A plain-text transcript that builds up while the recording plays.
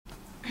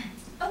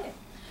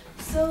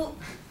So,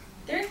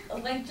 they're,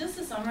 like, just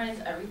to summarize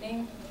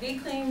everything, they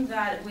claim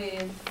that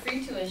with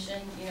free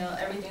tuition, you know,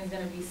 everything's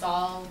gonna be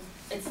solved.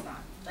 It's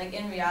not. Like,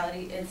 in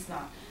reality, it's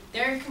not.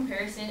 Their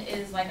comparison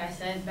is, like I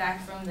said,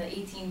 back from the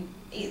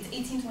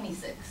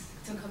 1826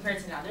 to compare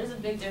to now. There's a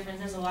big difference.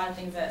 There's a lot of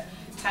things that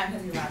time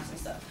has elapsed and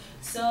stuff.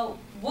 So,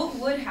 what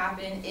would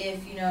happen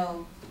if, you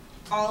know,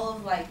 all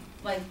of, like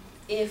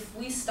if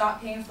we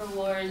stop paying for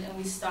wars and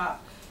we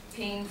stop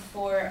paying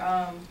for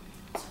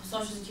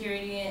Social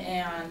Security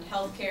and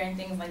healthcare and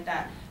things like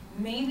that?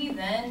 Maybe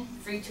then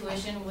free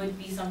tuition would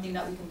be something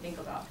that we can think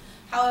about.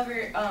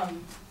 However,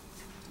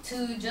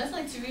 to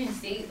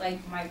reinstate, like,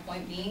 my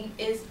point being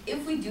is,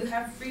 if we do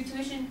have free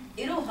tuition,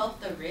 it'll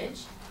help the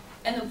rich,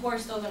 and the poor are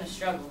still gonna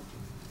struggle.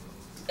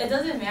 It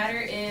doesn't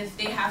matter if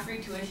they have free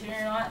tuition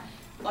or not.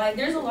 Like,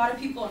 there's a lot of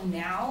people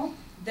now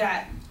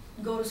that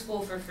go to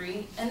school for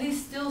free, and they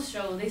still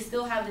struggle. They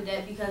still have the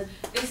debt because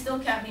they still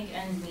can't make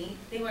ends meet.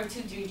 They work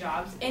 2-3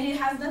 jobs, and it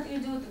has nothing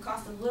to do with the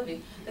cost of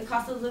living. The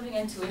cost of living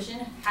and tuition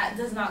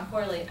does not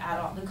correlate at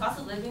all. The cost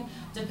of living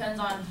depends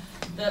on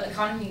the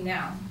economy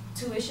now.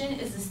 Tuition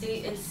is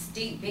it's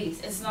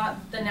state-based. It's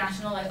not the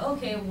national, like,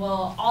 okay,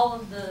 well, all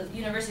of the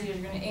universities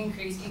are going to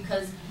increase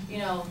because, you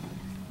know,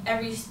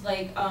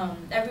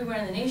 everywhere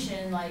in the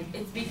nation, like,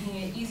 it's making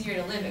it easier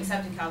to live,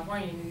 except in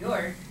California, New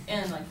York,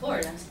 and, like,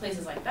 Florida, and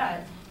places like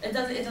that. It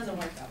doesn't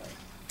work that way.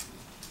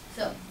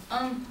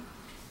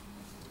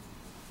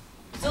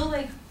 So,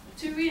 like,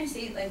 to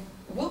reinstate, like,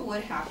 what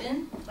would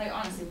happen, like,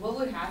 honestly, what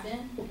would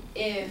happen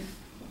if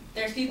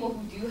there's people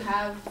who do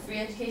have free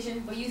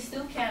education, but you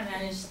still can't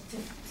manage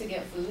to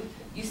get food,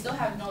 you still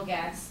have no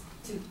gas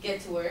to get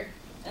to work,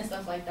 and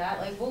stuff like that?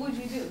 Like, what would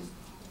you do?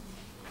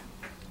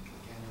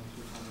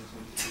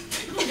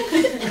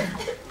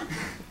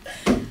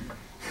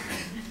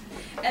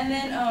 And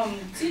then,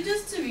 to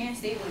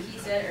reinstate what he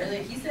said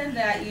earlier, he said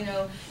that, you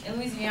know, in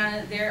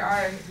Louisiana there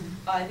are,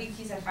 I think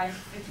he said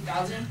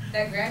 50,000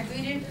 that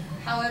graduated.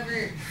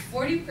 However,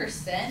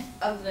 40%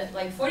 of the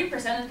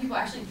people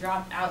actually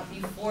dropped out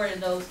before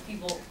those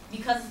people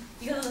because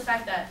of the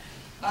fact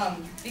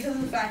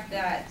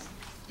that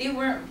they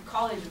weren't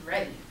college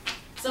ready.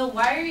 So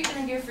why are you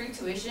gonna give free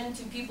tuition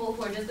to people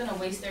who are just gonna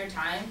waste their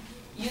time,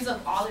 use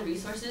up all the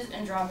resources,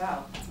 and drop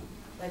out?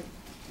 Like,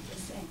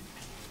 just saying.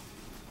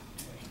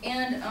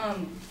 And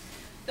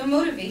the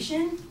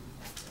motivation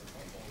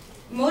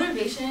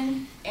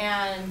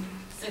and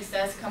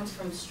success comes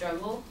from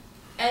struggle.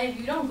 And if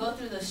you don't go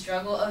through the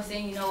struggle of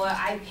saying, you know what,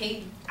 I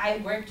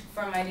worked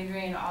for my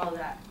degree and all of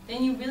that,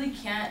 then you really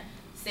can't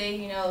say,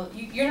 you know,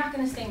 you're not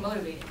going to stay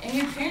motivated. And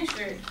your parents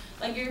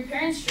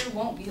sure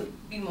won't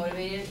be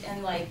motivated.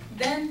 And, like,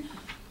 then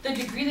the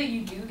degree that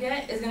you do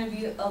get is going to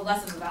be of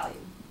less of a value.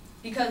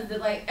 Because,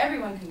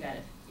 everyone can get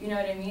it. You know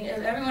what I mean? If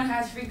everyone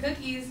has free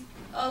cookies,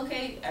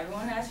 okay,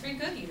 everyone has free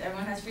cookies.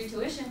 Everyone has free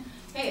tuition.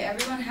 Hey,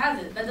 everyone has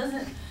it. That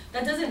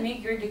doesn't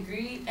make your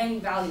degree any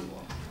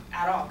valuable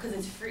at all because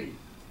it's free.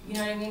 You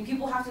know what I mean?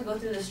 People have to go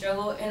through the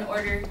struggle in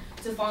order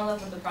to fall in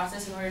love with the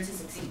process in order to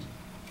succeed.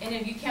 And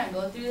if you can't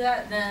go through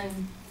that,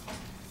 then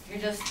you're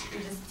just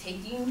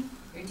taking,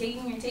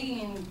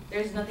 and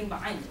there's nothing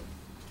behind it.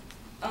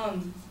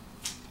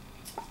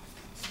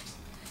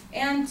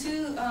 And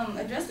to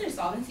address their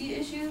solvency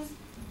issues,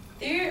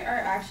 there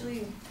are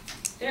actually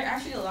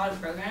a lot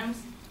of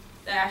programs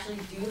that actually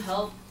do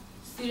help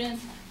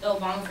students. The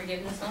Obama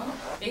Forgiveness Loan.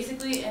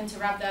 Basically, and to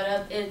wrap that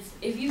up, it's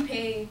if you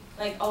pay,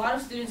 like, a lot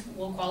of students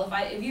will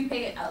qualify, if you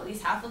pay at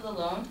least half of the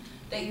loan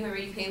that you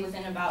already paid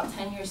within about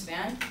 10-year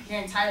span, your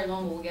entire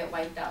loan will get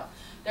wiped out.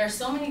 There are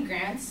so many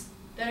grants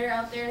that are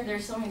out there,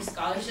 there's so many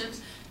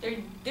scholarships. This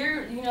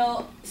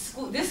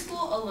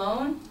school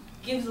alone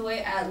gives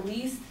away at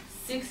least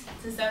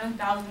 $6,000 to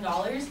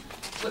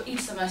 $7,000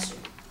 each semester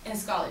in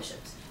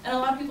scholarships. And a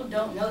lot of people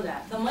don't know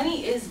that. The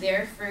money is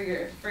there for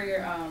your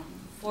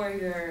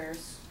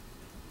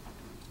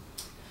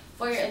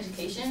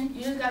education.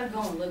 You just gotta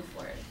go and look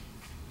for it.